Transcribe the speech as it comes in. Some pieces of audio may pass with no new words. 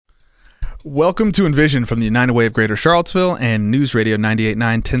Welcome to Envision from the United Way of Greater Charlottesville and News Radio 98.9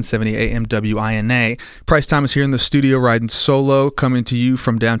 1070 AM WINA. Price Thomas here in the studio riding solo, coming to you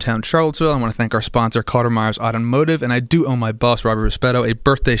from downtown Charlottesville. I want to thank our sponsor, Carter Myers Automotive, and I do owe my boss, Robert Rispetto, a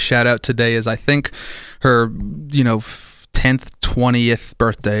birthday shout-out. Today is, I think, her, 10th, 20th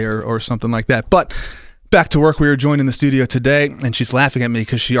birthday or something like that. But back to work. We were joined in the studio today, and she's laughing at me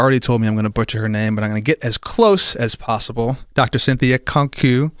because she already told me I'm going to butcher her name, but I'm going to get as close as possible. Dr. Cynthia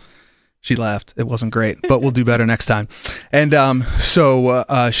Kankeu. She laughed. It wasn't great, but we'll do better next time. And so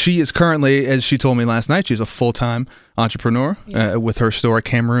she is currently, as she told me last night, she's a full-time entrepreneur with her store,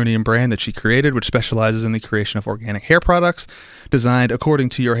 Cameroonian brand, that she created, which specializes in the creation of organic hair products designed according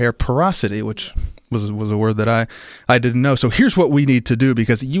to your hair porosity, which was a word that I didn't know. So here's what we need to do,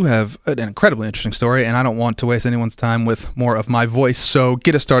 because you have an incredibly interesting story, and I don't want to waste anyone's time with more of my voice. So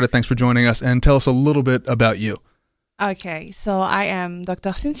get us started. Thanks for joining us, and tell us a little bit about you. Okay, so I am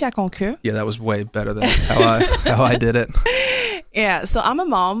Dr. Cynthia Kankeu. Yeah, that was way better than how I did it. Yeah, so I'm a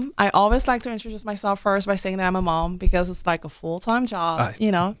mom. I always like to introduce myself first by saying that I'm a mom, because it's like a full-time job,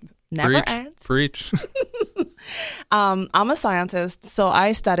 never ends. Preach. I'm a scientist, so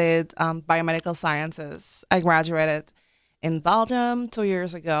I studied biomedical sciences. I graduated in Belgium 2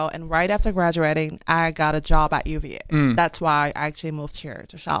 years ago, and right after graduating, I got a job at UVA. That's why I actually moved here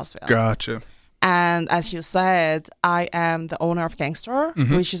to Charlottesville. Gotcha. And as you said, I am the owner of Gangster,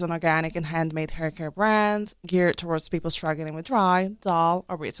 which is an organic and handmade hair care brand geared towards people struggling with dry, dull,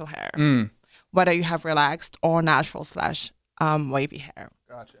 or brittle hair, whether you have relaxed or natural / wavy hair.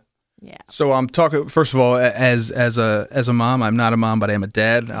 Gotcha. Yeah. So I'm talking, first of all, as a mom. I'm not a mom, but I am a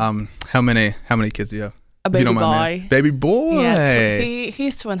dad. How many kids do you have? A baby boy. Baby boy. Yeah,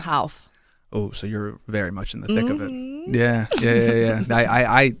 he's 2.5. Oh, so you're very much in the thick of it. Yeah.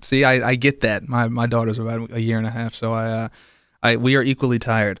 I see. I get that. My daughter's about a year and a half, so we are equally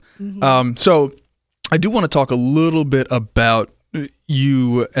tired. So I do want to talk a little bit about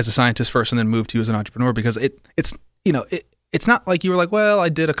you as a scientist first, and then move to you as an entrepreneur, because it's not like you were like, well, I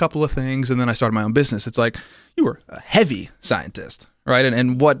did a couple of things and then I started my own business. It's like you were a heavy scientist, right?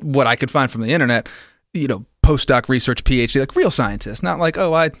 And what I could find from the internet, postdoc research, PhD, like real scientists, not like,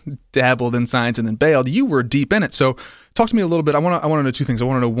 oh, I dabbled in science and then bailed. You were deep in it. So talk to me a little bit. I want to know two things. I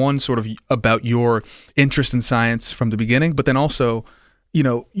want to know, one, sort of about your interest in science from the beginning, but then also,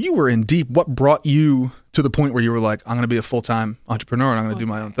 you were in deep. What brought you to the point where you were like, I'm going to be a full-time entrepreneur and I'm going to do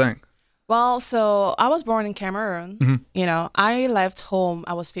my own thing? Well, so I was born in Cameroon. I left home.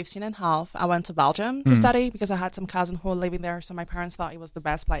 I was 15 and a half. I went to Belgium to study because I had some cousins who were living there. So my parents thought it was the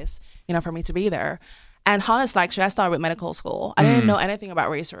best place, for me to be there. And honestly, actually, I started with medical school. I didn't know anything about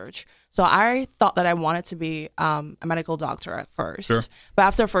research. So I thought that I wanted to be a medical doctor at first. Sure. But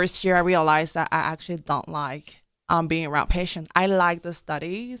after first year, I realized that I actually don't like being around patients. I like the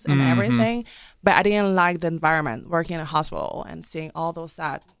studies and everything, but I didn't like the environment, working in a hospital and seeing all those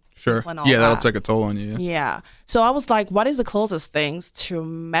sad. Sure. Yeah, that'll take a toll on you. Yeah. So I was like, what is the closest things to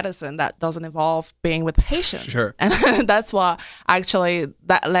medicine that doesn't involve being with patients? Sure. And that's why actually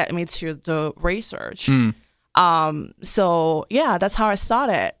that led me to the research. So yeah, that's how I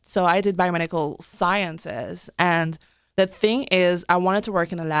started. So I did biomedical sciences, and the thing is, I wanted to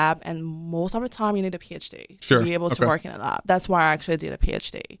work in a lab, and most of the time you need a PhD to be able to work in a lab. That's why I actually did a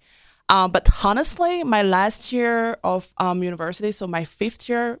PhD. But honestly, my last year of university, so my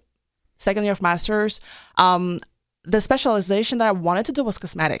second year of master's, the specialization that I wanted to do was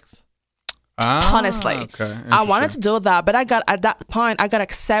cosmetics. Honestly, okay. I wanted to do that, but at that point I got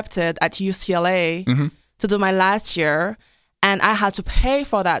accepted at UCLA to do my last year, and I had to pay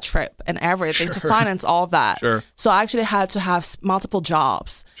for that trip and everything to finance all that. So I actually had to have multiple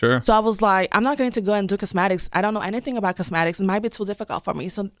jobs. So I was like, I'm not going to go and do cosmetics. I don't know anything about cosmetics. It might be too difficult for me.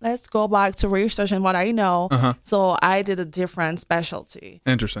 So let's go back to research and what I know. So I did a different specialty.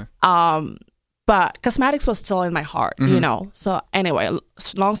 Interesting. But cosmetics was still in my heart, So anyway,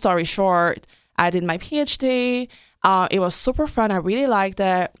 long story short, I did my PhD. It was super fun. I really liked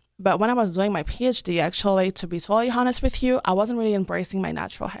it. But when I was doing my PhD, actually, to be totally honest with you, I wasn't really embracing my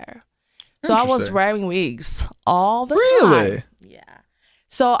natural hair. So I was wearing wigs all the time. Really? Yeah.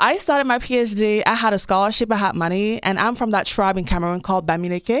 So I started my PhD. I had a scholarship. I had money. And I'm from that tribe in Cameroon called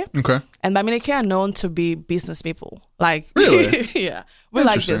Bamileke. Okay. And Bamileke are known to be business people. Like, really? Yeah. We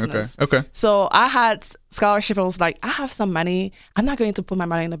like business. Okay. So I had scholarship. I was like, I have some money. I'm not going to put my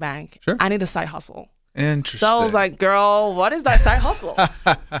money in the bank. Sure. I need a side hustle. Interesting. So I was like, girl, what is that side hustle?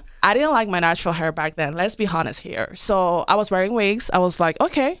 I didn't like my natural hair back then. Let's be honest here. So I was wearing wigs. I was like,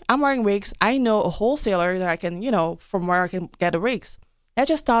 okay, I'm wearing wigs. I know a wholesaler that I can, from where I can get the wigs. I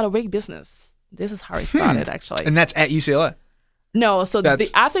just started a wig business. This is how it started, actually. And that's at UCLA? No, so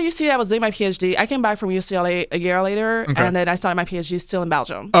after UCLA, I was doing my PhD. I came back from UCLA a year later, and then I started my PhD still in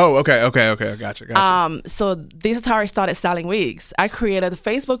Belgium. Oh, okay. Gotcha. So this is how I started selling wigs. I created a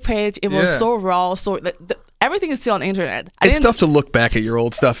Facebook page. It was so raw. So everything is still on the internet. It's tough to look back at your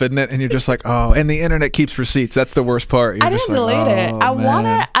old stuff, isn't it? And you're just like, oh, and the internet keeps receipts. That's the worst part. I didn't delete it. I want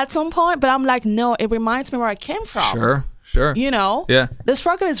it at some point, but I'm like, no, it reminds me where I came from. Sure. You know? Yeah. The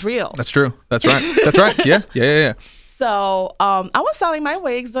struggle is real. That's true. That's right. Yeah. So I was selling my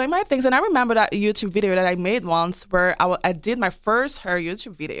wigs, doing my things. And I remember that YouTube video that I made once where I did my first hair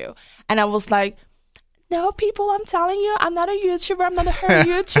YouTube video. And I was like, no, people, I'm telling you, I'm not a YouTuber. I'm not a hair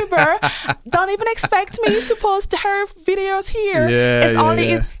YouTuber. Don't even expect me to post hair videos here. It's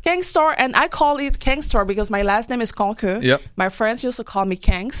only Kankeu. And I call it Kankeu because my last name is Kankeu. Yep. My friends used to call me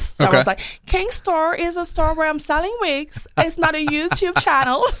Kanks. So I was like, Kankeu is a store where I'm selling wigs. It's not a YouTube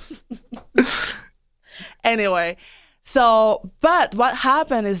channel. Anyway. So, but what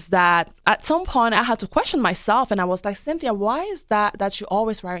happened is that at some point I had to question myself, and I was like, Cynthia, why is that you're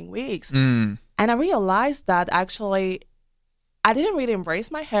always wearing wigs? And I realized that actually I didn't really embrace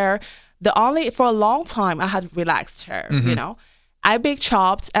my hair. For a long time I had relaxed hair, you know. I big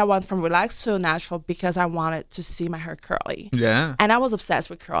chopped. I went from relaxed to natural because I wanted to see my hair curly. Yeah. And I was obsessed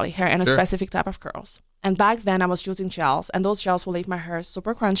with curly hair and a specific type of curls. And back then I was using gels, and those gels will leave my hair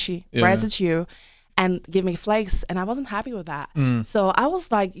super crunchy, residue, and give me flakes, and I wasn't happy with that. So I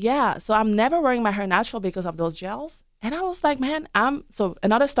was like, so I'm never wearing my hair natural because of those gels. And I was like, man, so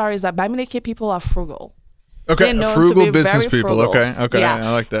another story is that Bamileke people are frugal. Okay, frugal business people. Frugal. Okay, yeah.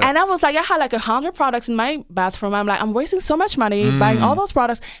 I like that. And I was like, I had like 100 products in my bathroom. I'm like, I'm wasting so much money buying all those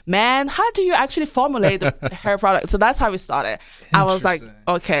products. Man, how do you actually formulate the hair product? So that's how we started. I was like,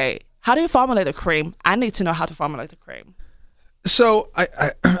 okay, how do you formulate a cream? I need to know how to formulate the cream. So I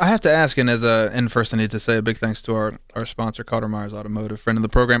have to ask, and first I need to say a big thanks to our sponsor, Carter Myers Automotive, friend of the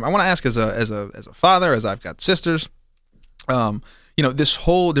program. I want to ask as a father, as I've got sisters,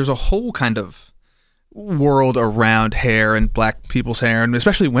 there's a whole kind of world around hair and black people's hair, and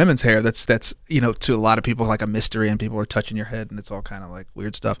especially women's hair. That's to a lot of people like a mystery, and people are touching your head, and it's all kind of like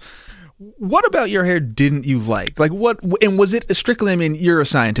weird stuff. What about your hair didn't you like? Like what? And was it strictly? I mean, you're a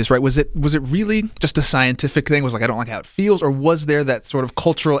scientist, right? Was it really just a scientific thing? Was like I don't like how it feels, or was there that sort of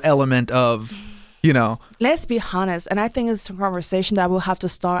cultural element of, Let's be honest, and I think it's a conversation that we'll have to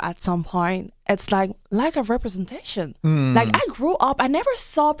start at some point. It's like lack of representation. Like I grew up, I never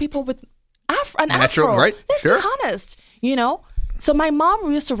saw people with an afro. Right? Let's be honest, So my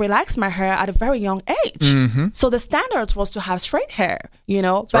mom used to relax my hair at a very young age. So the standards was to have straight hair,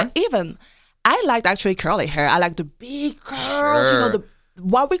 But even I liked actually curly hair. I like the big curls,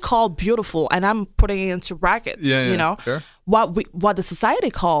 what we call beautiful, and I'm putting it into brackets, Sure. What the society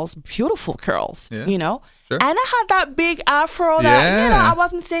calls beautiful curls, Sure. And I had that big afro that I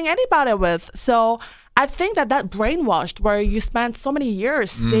wasn't seeing anybody with. So I think that brainwashed where you spend so many years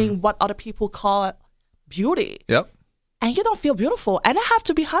seeing what other people call beauty. Yep. And you don't feel beautiful. And I have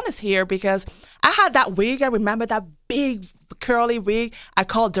to be honest here because I had that wig. I remember that big curly wig I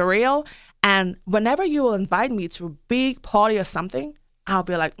called Daryl. And whenever you will invite me to a big party or something, I'll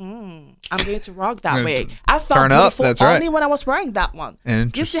be like, I'm going to rock that wig. I felt beautiful only when I was wearing that one.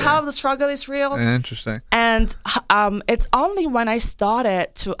 You see how the struggle is real? Interesting. And it's only when I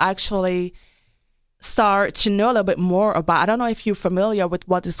started to actually start to know a little bit more about, I don't know if you're familiar with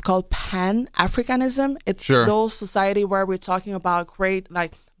what is called Pan-Africanism. It's those society where we're talking about great,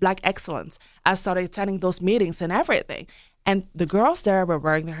 like, black excellence. I started attending those meetings and everything. And the girls there were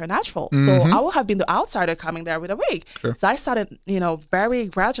wearing their hair natural. So I would have been the outsider coming there with a wig. Sure. So I started, very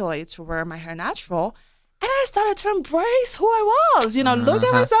gradually to wear my hair natural. And I started to embrace who I was. Look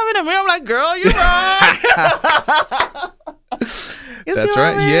at myself in the mirror. I'm like, girl, you're right. That's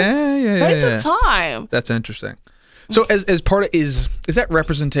right. I mean? Yeah. It's a time. That's interesting. So as part of is that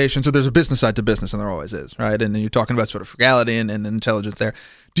representation? So there's a business side to business, and there always is, right? And you're talking about sort of frugality and intelligence there.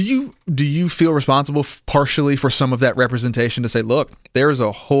 Do you feel responsible partially for some of that representation to say, look, there's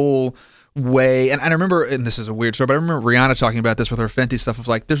a whole way, and I remember, and this is a weird story, but I remember Rihanna talking about this with her Fenty stuff of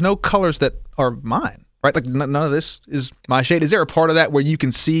like, there's no colors that are mine, right? Like none of this is my shade. Is there a part of that where you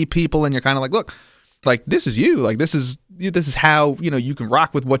can see people and you're kind of like, look, like this is you, like this is how you can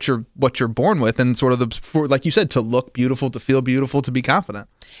rock with what you're born with, and sort of for like you said, to look beautiful, to feel beautiful, to be confident.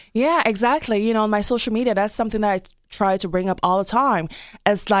 Yeah, exactly. On my social media, that's something that I try to bring up all the time.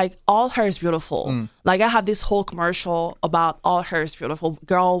 It's like all hair is beautiful. Like I have this whole commercial about all hair is beautiful.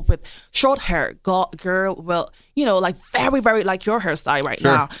 Girl with short hair, girl will, like very, very like your hairstyle right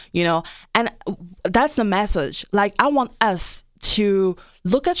now, and that's the message. Like I want us to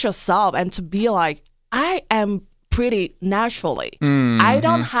look at yourself and to be like, I am pretty naturally. Mm-hmm. I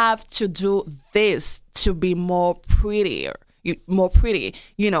don't have to do this to be more pretty,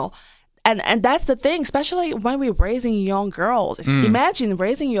 you know. And that's the thing, especially when we're raising young girls. Imagine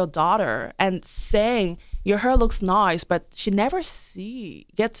raising your daughter and saying your hair looks nice, but she never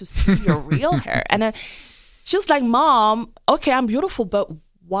get to see your real hair. And then she's like, Mom, okay, I'm beautiful, but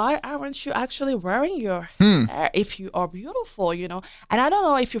why aren't you actually wearing your hair if you are beautiful, you know? And I don't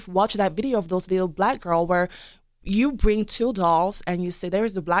know if you've watched that video of those little black girl where you bring two dolls and you say, there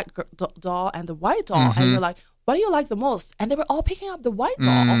is the black doll and the white doll. And you're like, what do you like the most? And they were all picking up the white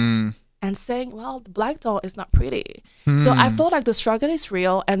doll and saying, well, the black doll is not pretty. So I feel like the struggle is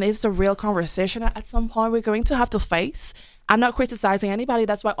real, and it's a real conversation at some point we're going to have to face. I'm not criticizing anybody.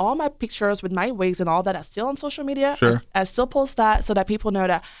 That's why all my pictures with my wigs and all that are still on social media. Sure. I still post that so that people know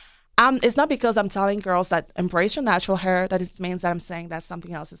that it's not because I'm telling girls that embrace your natural hair that it means that I'm saying that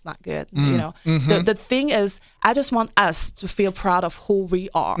something else is not good. You know, the thing is, I just want us to feel proud of who we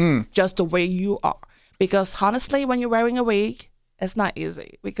are, just the way you are. Because honestly, when you're wearing a wig, it's not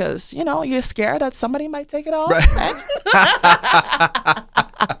easy because, you know, you're scared that somebody might take it off. Right?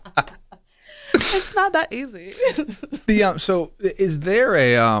 It's not that easy. So is there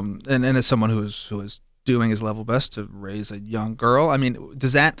a and as someone who is doing his level best to raise a young girl, I mean,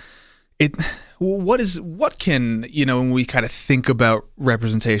 does that what can, you know, when we kind of think about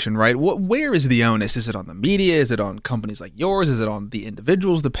representation, right? Where is the onus? Is it on the media? Is it on companies like yours? Is it on the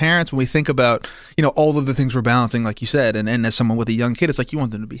individuals, the parents? When we think about, you know, all of the things we're balancing, like you said, and as someone with a young kid, it's like you want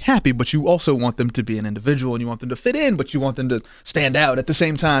them to be happy, but you also want them to be an individual, and you want them to fit in, but you want them to stand out at the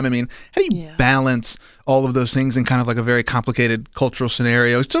same time. I mean, how do you balance all of those things in kind of like a very complicated cultural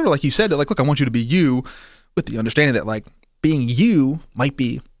scenario? It's sort of like you said, that like, look, I want you to be you, with the understanding that like being you might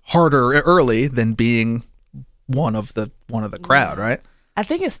be harder early than being one of the crowd, right? I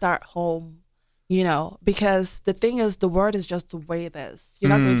think it starts home, you know, because the thing is, the world is just the way it is. You're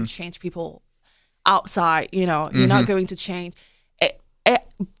not going to change people outside, you know. You're not going to change it.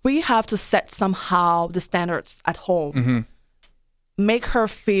 We have to set somehow the standards at home. Make her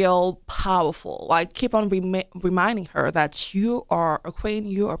feel powerful. Like keep on reminding her that you are a queen,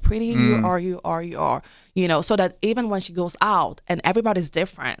 you are pretty, you are. You know, so that even when she goes out and everybody's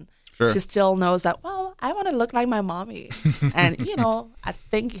different, she still knows that, well, I want to look like my mommy. And, you know, I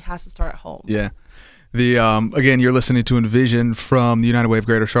think it has to start at home. Yeah. The again, you're listening to Envision from the United Way of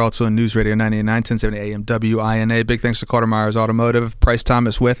Greater Charlottesville and News Radio 98.9, 1070 AM WINA. Big thanks to Carter Myers Automotive. Price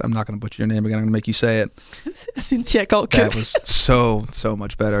Thomas with, I'm not going to butcher your name again, I'm going to make you say it. Cynthia Kankeu. That was so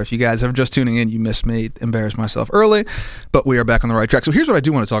much better. If you guys are just tuning in, you missed me, embarrassed myself early, but we are back on the right track. So here's what I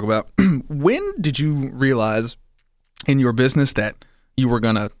do want to talk about. When did you realize in your business that you were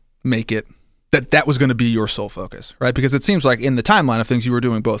going to make it, that was going to be your sole focus, right? Because it seems like in the timeline of things, you were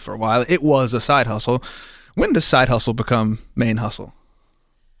doing both for a while. It was a side hustle. When does side hustle become main hustle?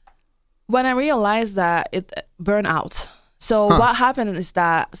 When I realized that it burned out. So what happened is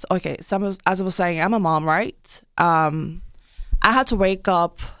that, okay, as I was saying, I'm a mom, right? I had to wake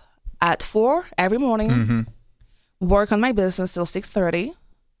up at 4 every morning, work on my business till 6:30,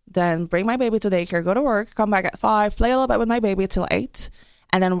 then bring my baby to daycare, go to work, come back at 5, play a little bit with my baby till 8,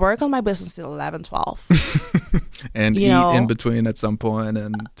 and then work on my business till 11, 12. And eat in between at some point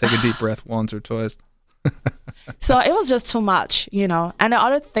and take a deep breath once or twice. So it was just too much, you know. And the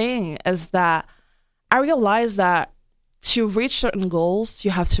other thing is that I realized that to reach certain goals,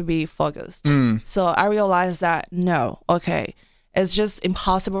 you have to be focused. So I realized that, it's just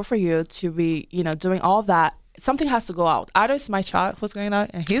impossible for you to be, you know, doing all that. Something has to go out. Either it's my child who's going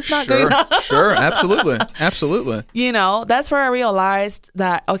out and he's not going out. Sure, absolutely. You know, that's where I realized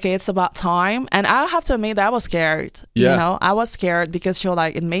that, okay, it's about time. And I have to admit that I was scared. Yeah. You know, I was scared because you're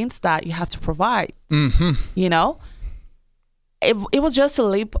like, it means that you have to provide. You know, it was just a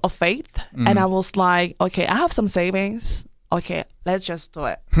leap of faith. And I was like, okay, I have some savings. Okay, let's just do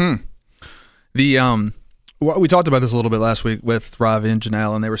it. We talked about this a little bit last week with Ravi and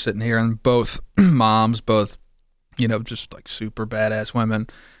Janelle, and they were sitting here, and both moms, you know, just like super badass women,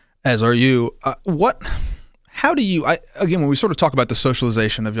 as are you. How do you, again, when we sort of talk about the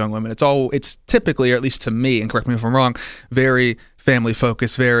socialization of young women, it's typically, or at least to me, and correct me if I'm wrong, very family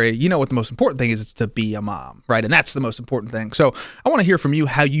focused, very, you know what the most important thing is, it's to be a mom, right? And that's the most important thing. So I want to hear from you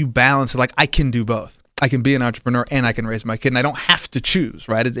how you balance it. Like, I can do both. I can be an entrepreneur and I can raise my kid, and I don't have to choose,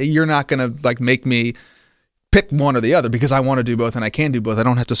 right? You're not going to like make me pick one or the other because I want to do both and I can do both. I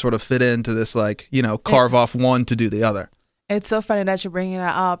don't have to sort of fit into this, like, you know, carve off one to do the other. It's so funny that you're bringing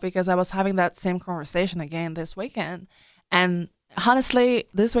that up because I was having that same conversation again this weekend. And honestly,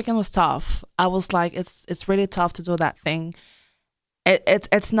 this weekend was tough. I was like, it's really tough to do that thing.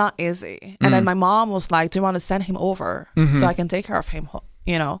 it's not easy. And then my mom was like, do you want to send him over so I can take care of him,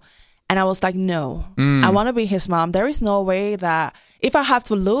 you know? And I was like, no, I want to be his mom. There is no way that if I have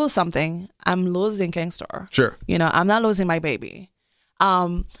to lose something, I'm losing Kankeu. Sure. You know, I'm not losing my baby.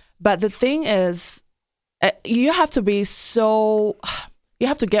 But the thing is, you have to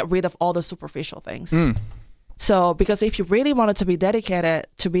get rid of all the superficial things. So, because if you really wanted to be dedicated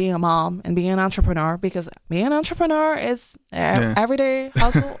to being a mom and being an entrepreneur, because being an entrepreneur is everyday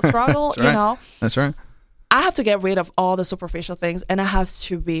hustle, struggle, That's right. you know. That's right. I have to get rid of all the superficial things and I have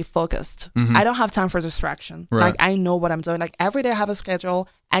to be focused. I don't have time for distraction. Right. Like, I know what I'm doing. Like, every day I have a schedule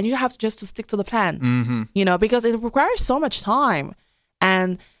and you have just to stick to the plan, you know, because it requires so much time.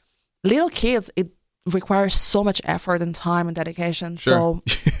 And little kids, it requires so much effort and time and dedication. Sure.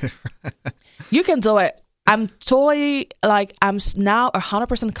 So you can do it. I'm totally I'm now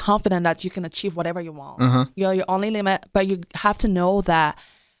 100% confident that you can achieve whatever you want. You're your only limit, but you have to know that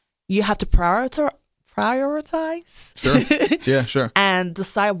you have to prioritize. Sure. Yeah, sure. And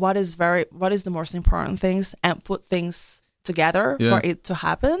decide what is the most important things and put things together for it to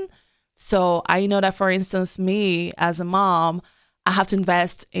happen. So I know that, for instance, me as a mom, I have to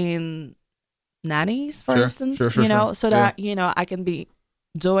invest in nannies, for instance, you know, so that, you know, I can be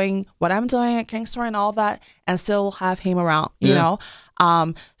doing what I'm doing at Kankeu and all that and still have him around, you know.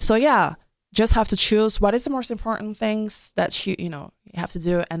 So yeah, just have to choose what is the most important things that you have to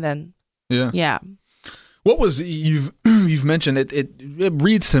do, and then What was you've mentioned it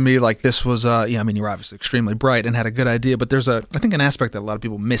reads to me like this was I mean, you're obviously extremely bright and had a good idea, but there's I think an aspect that a lot of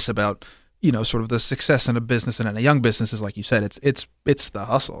people miss about, you know, sort of the success in a business and in a young business is, like you said, it's the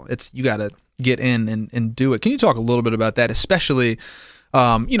hustle. It's you got to get in and do it. Can you talk a little bit about that, especially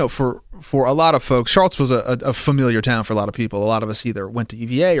you know, for a lot of folks? Charlottesville's a familiar town for a lot of people. A lot of us either went to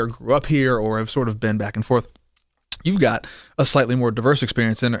UVA or grew up here or have sort of been back and forth. You've got a slightly more diverse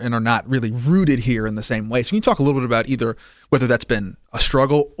experience and are not really rooted here in the same way. So can you talk a little bit about either whether that's been a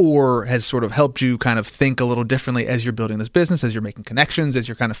struggle or has sort of helped you kind of think a little differently as you're building this business, as you're making connections, as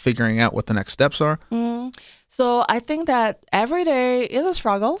you're kind of figuring out what the next steps are? So I think that every day is a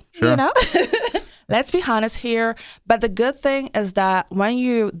struggle, you know? Let's be honest here. But the good thing is that when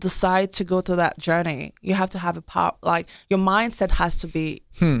you decide to go through that journey, you have to have your mindset has to be,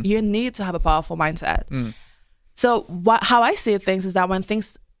 you need to have a powerful mindset. So how I see things is that when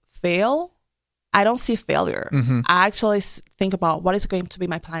things fail, I don't see failure. I actually think about what is going to be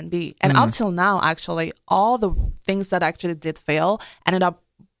my plan B. And up till now, actually, all the things that actually did fail ended up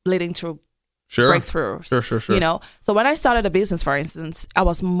leading to breakthroughs. Sure. You know, so when I started a business, for instance, I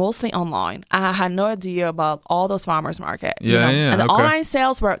was mostly online. I had no idea about all those farmers market. And the online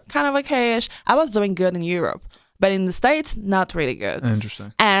sales were kind of okay-ish. I was doing good in Europe, but in the States, not really good.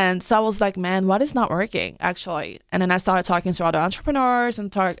 Interesting. And so I was like, man, what is not working, actually? And then I started talking to other entrepreneurs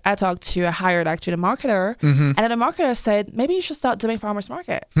and I hired actually a marketer. And then the marketer said, maybe you should start doing farmers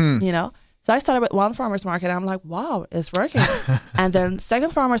market, you know? So I started with one farmers market. And I'm like, wow, it's working. And then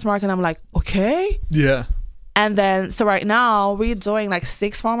second farmers market, I'm like, okay. Yeah. And then, so right now we're doing like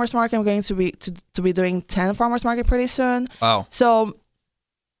 6 farmers market. I'm going to be doing 10 farmers market pretty soon. Wow. So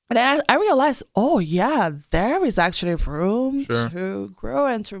then I realized, oh yeah, there is actually room to grow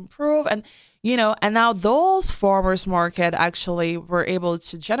and to improve. And, you know, and now those farmers market actually were able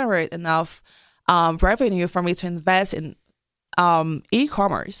to generate enough revenue for me to invest in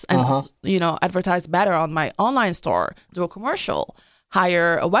e-commerce and, you know, advertise better on my online store, do a commercial,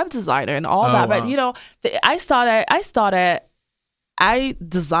 hire a web designer and all that. Wow. But, you know, I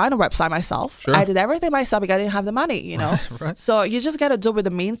designed a website myself. I did everything myself because I didn't have the money, you know. Right. So you just got to do with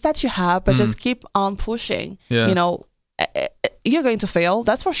the means that you have, but just keep on pushing. You know, you're going to fail.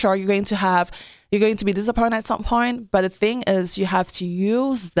 That's for sure. You're going to be disappointed at some point. But the thing is, you have to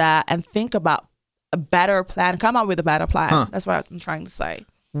use that and think about a better plan. Come up with a better plan. That's what I'm trying to say.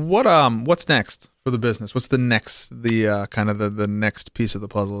 What's next for the business? What's the next next piece of the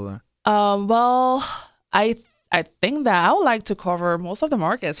puzzle there? Well, I think that I would like to cover most of the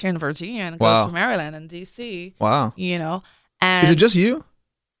markets here in Virginia and go to Maryland and DC. Wow. You know, and is it just you?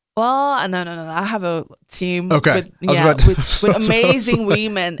 Well, no. I have a team with amazing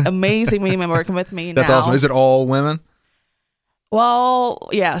women working with me. That's awesome. Is it all women? Well,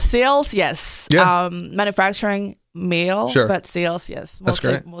 yeah, sales, yes. Yeah. Manufacturing, male, but sales, yes.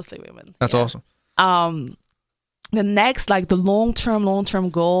 Mostly women. That's awesome. The next, the long-term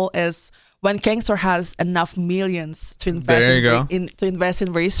goal is when Kankeu has enough millions to invest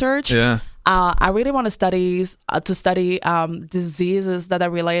in research. Yeah. I really want to study diseases that are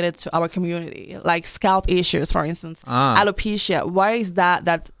related to our community, like scalp issues, for instance, alopecia. Why is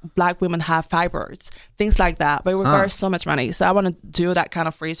that Black women have fibroids, things like that? But it requires so much money. So I want to do that kind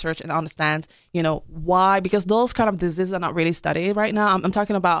of research and understand, why, because those kind of diseases are not really studied right now. I'm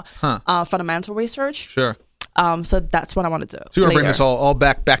talking about fundamental research. Sure. So that's what I want to do. So you want to bring this all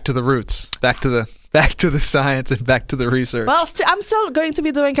back to the roots, back to the science and back to the research. Well, I'm still going to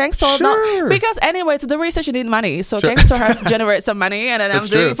be doing Kankeu, sure. Because anyway, to do research you need money. So sure. Kankeu has to generate some money, and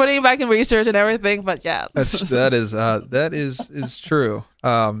then putting it back in research and everything. But yeah, that is true.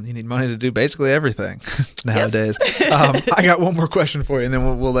 You need money to do basically everything nowadays. I got one more question for you, and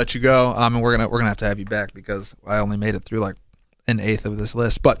then we'll let you go. And we're gonna have to have you back because I only made it through like an eighth of this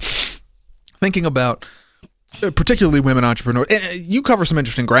list. But thinking about particularly women entrepreneurs, and you cover some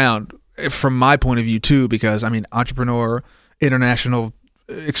interesting ground from my point of view too, because I mean, entrepreneur, international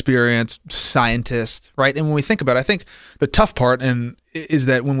experience, scientist, right? And when we think about it, I think the tough part is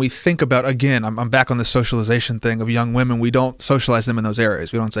that when we think about, again, I'm back on the socialization thing of young women, we don't socialize them in those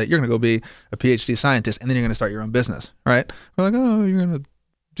areas. We don't say, you're going to go be a PhD scientist and then you're going to start your own business, right? We're like, oh, you're going to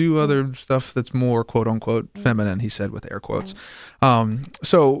do other stuff that's more quote unquote feminine, he said with air quotes.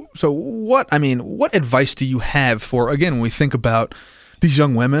 So what advice do you have for, again, when we think about these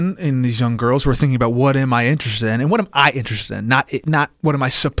young women and these young girls who are thinking about what am I interested in and what am I interested in? Not what am I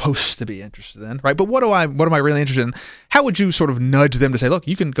supposed to be interested in, right? But what am I really interested in? How would you sort of nudge them to say, look,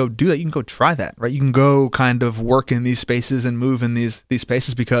 you can go do that. You can go try that, right? You can go kind of work in these spaces and move in these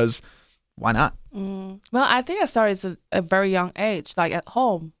spaces because why not? Well, I think I started at a very young age, like at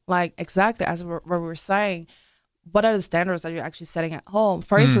home, like exactly as what we were saying. What are the standards that you're actually setting at home?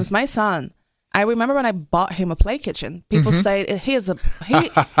 For instance, my son, I remember when I bought him a play kitchen, people say he's a boy.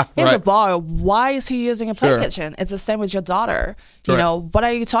 Why is he using a play kitchen? It's the same with your daughter. You know, what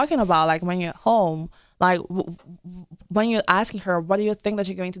are you talking about? Like when you're at home, like when you're asking her, what do you think that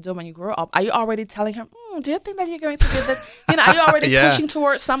you're going to do when you grow up? Are you already telling her, do you think that you're going to do that? Are you already pushing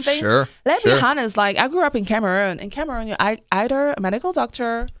towards something? Sure. Let's be honest. Like I grew up in Cameroon. In Cameroon, you're either a medical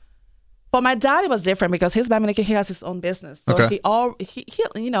doctor. But my dad was different because he's Dominican. He has his own business, so he's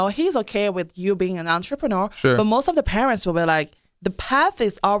okay with you being an entrepreneur. Sure. But most of the parents will be like, the path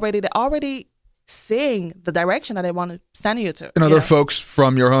is they're already seeing the direction that they want to send you to. And other folks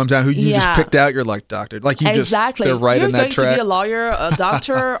from your hometown who you just picked out, you're like, doctor, like you exactly. They're right in that track. You're going to be a lawyer, a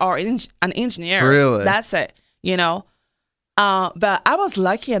doctor, or an engineer. Really, that's it. But I was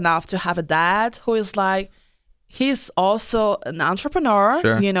lucky enough to have a dad who is like. He's also an entrepreneur,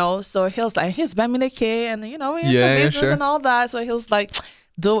 so he was like, he's Dominican and, into business and all that. So he was like,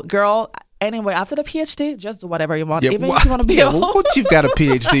 girl, anyway, after the PhD, just do whatever you want, even if you want to be once you've got a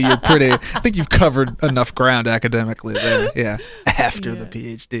PhD, I think you've covered enough ground academically there. Yeah. After the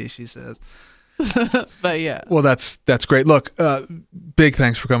PhD, she says. But yeah. Well, that's great. Look, big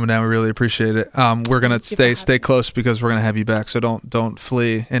thanks for coming down. We really appreciate it. We're gonna stay close because we're gonna have you back. So don't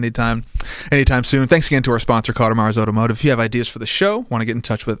flee anytime soon. Thanks again to our sponsor, Cautamars Automotive. If you have ideas for the show, want to get in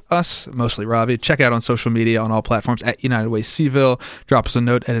touch with us, mostly Ravi, check out on social media on all platforms at United Way Cville. Drop us a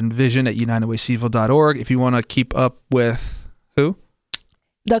note at envision@unitedwaycville.org. If you want to keep up with who?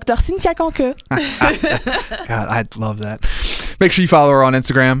 Dr. Cynthia Kankeu. God, I love that. Make sure you follow her on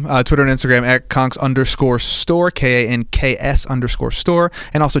Instagram, Twitter and Instagram at Kanks_store, KANKS_store,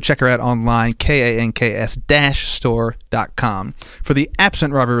 and also check her out online, KANKS-store.com. For the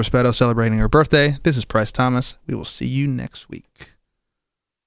absent Ravi Respeto celebrating her birthday, this is Price Thomas. We will see you next week.